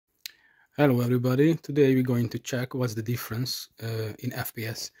Hello everybody, today we're going to check what's the difference in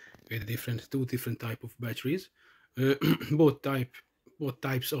FPS with two different type of batteries. Uh, both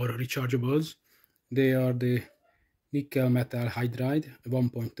types are rechargeables. They are the nickel metal hydride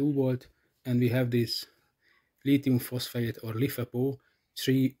 1.2 volt, and we have this lithium phosphate or Lifepo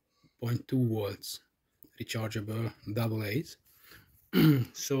 3.2 volts rechargeable double A's.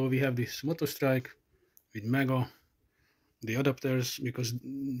 So we have this Motostryke with Mega, the adapters, because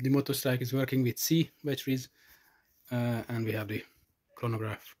the Motostryke is working with C batteries, and we have the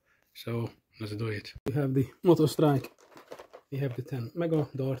chronograph. So let's do it. We have the Motostryke, we have the 10 mega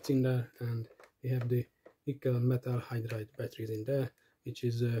darts in there, and we have the nickel metal hydride batteries in there, which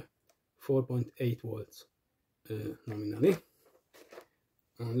is 4.8 volts nominally.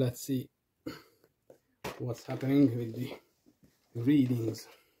 And let's see what's happening with the readings.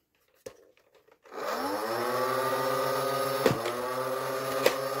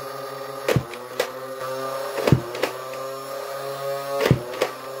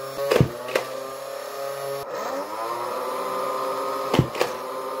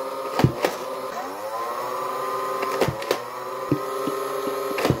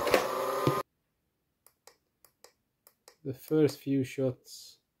 The first few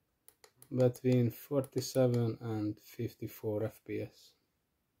shots between 47 and 54 FPS.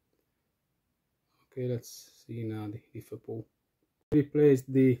 Okay, let's see now the Lifepo.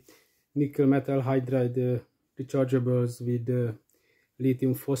 Replaced the nickel metal hydride rechargeables with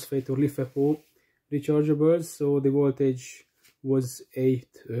lithium phosphate or Lifepo rechargeables. So the voltage was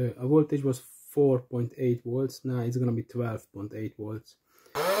 4.8 volts. Now it's gonna be 12.8 volts.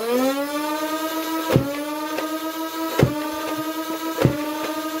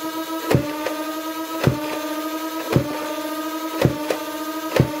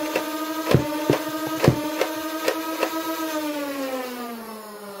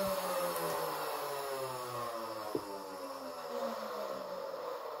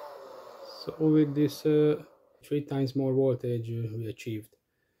 So with this 3 times more voltage we achieved.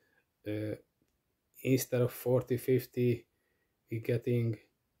 Instead of 40-50, we're getting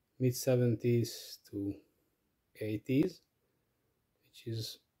mid 70s to 80s, which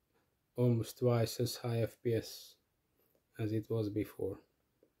is almost twice as high FPS as it was before.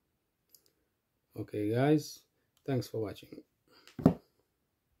 Okay guys, thanks for watching.